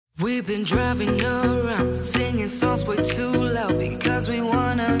We've been driving around, singing songs way too loud because we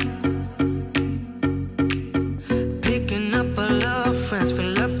wanna. Picking up our love friends,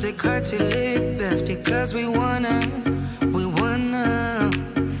 fill up the car till it bends because we wanna.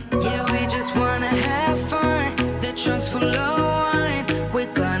 Yeah, we just wanna have fun. The trunk's full of wine.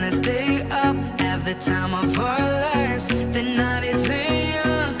 We're gonna stay up, have the time of our lives. The night is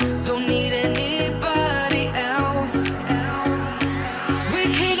young, don't need anybody else. We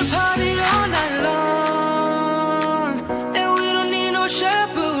came to party all night long, and we don't need no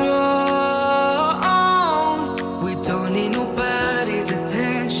chaperone. We don't need nobody's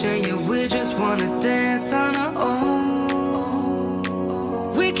attention, yeah, we just wanna dance on our own.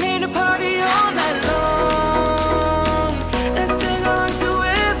 We came to party all night long and sing along to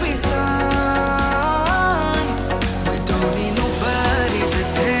every song. We don't need nobody's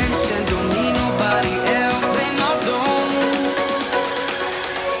attention, don't need nobody else in our zone.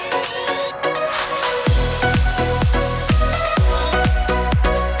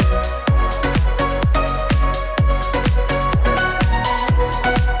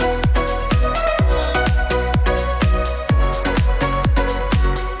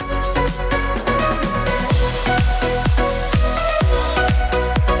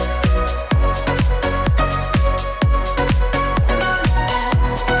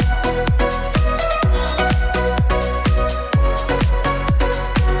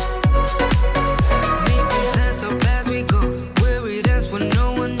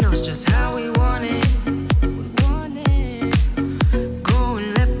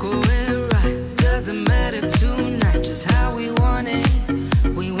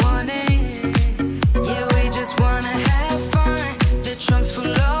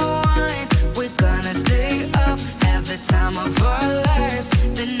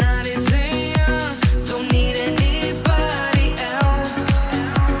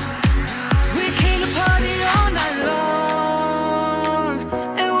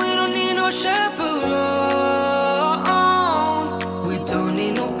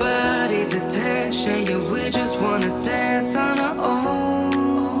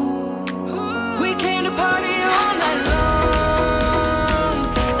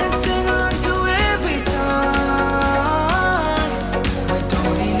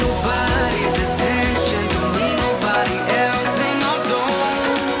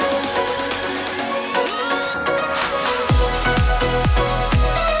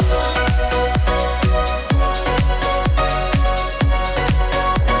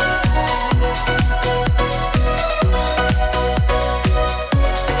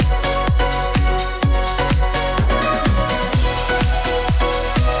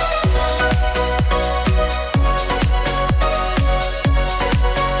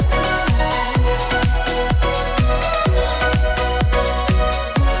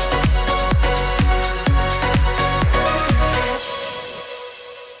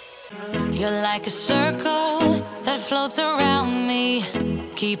 You're like a circle that floats around me,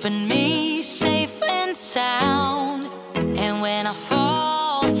 keeping me safe and sound. And when I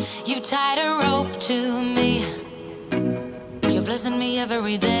fall, you tied a rope to me. You're blessing me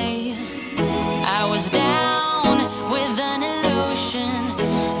every day. I was down with an illusion,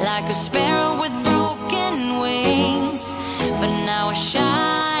 like a sparrow with broken wings. But now I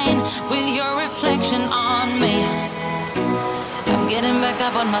shine with your reflection on me. I'm getting back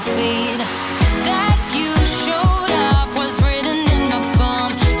up on my feet. That you showed up was written in my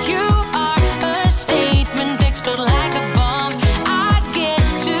palm. You are a statement, explode like a bomb. I get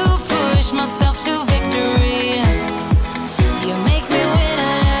to push myself to victory. You make me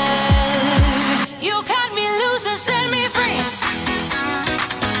winner. You cut me loose and set me free.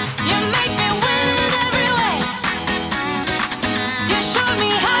 You make me win in every way. You showed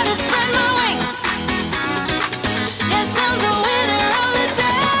me how to spread my wings. Yes, I'm the winner of the day.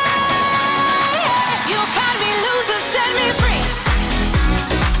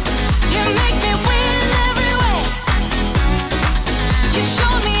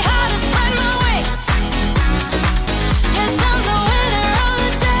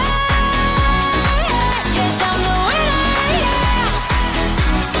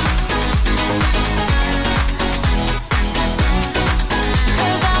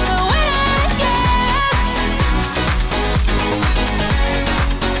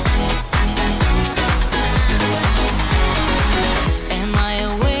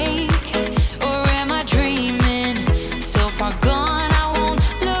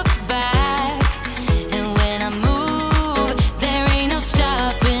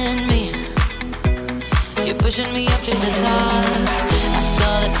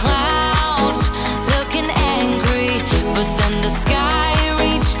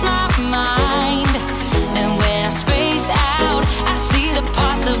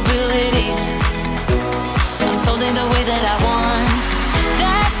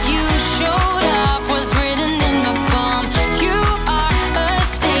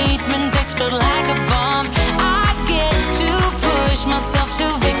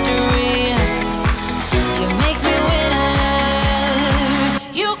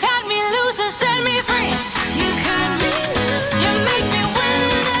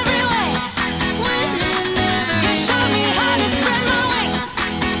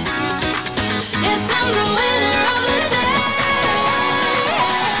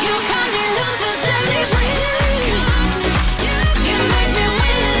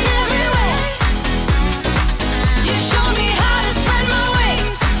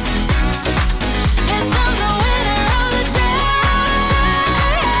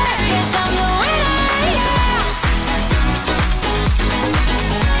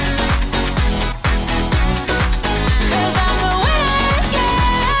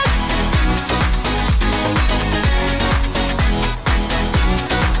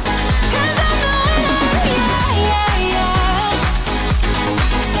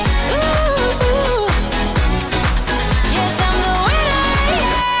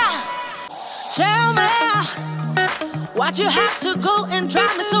 Why'd you have to go and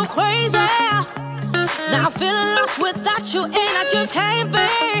drive me so crazy? Now I'm feeling lost without you, and I just can't be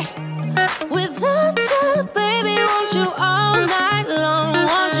without you, baby. Want you all night long,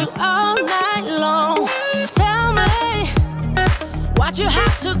 want you all night long. Tell me, why'd you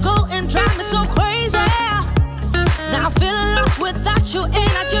have to go and drive me so crazy? Now I'm feeling lost without you,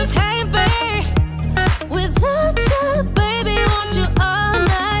 and I just can't be without you, baby. Want you all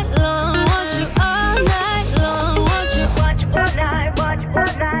night long, want you all night long, want you all night, want you all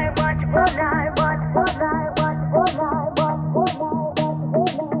night, want you all night, want you all night, want you all night, want you all night,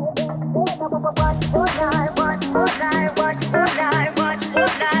 want you all night, want you all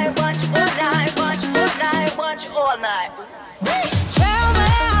night, want you all night, want you all night, want you all night. Tell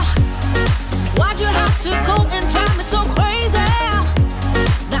me, why'd you have to go and drive me so crazy?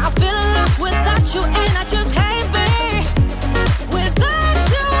 Now I'm feeling lost without you, and I just can't be without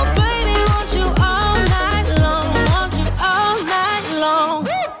you, baby. Want you all night long, want you all night long.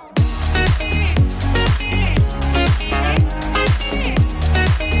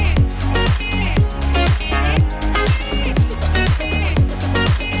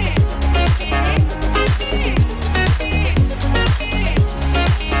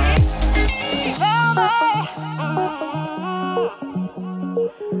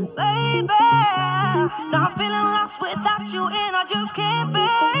 Baby, now I'm feeling lost without you, and I just can't be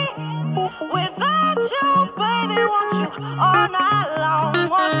without you, baby. Want you all night long,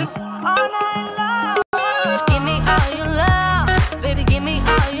 want you all night long. Give me all your love, baby. Give me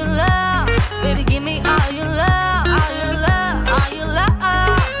all your love, baby. Give me all your love, all your love, all your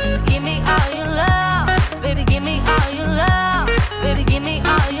love. Give me all your love, baby. Give me all your love, baby. Give me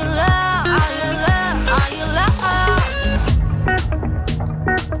all your love, all your love, all your love.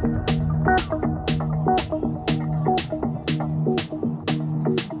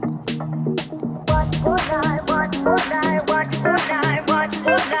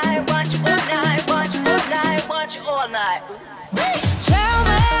 Tell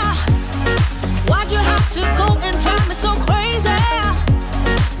me, why'd you have to go and drive me so crazy?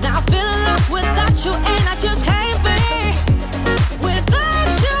 Now I'm feeling lost without you, and I just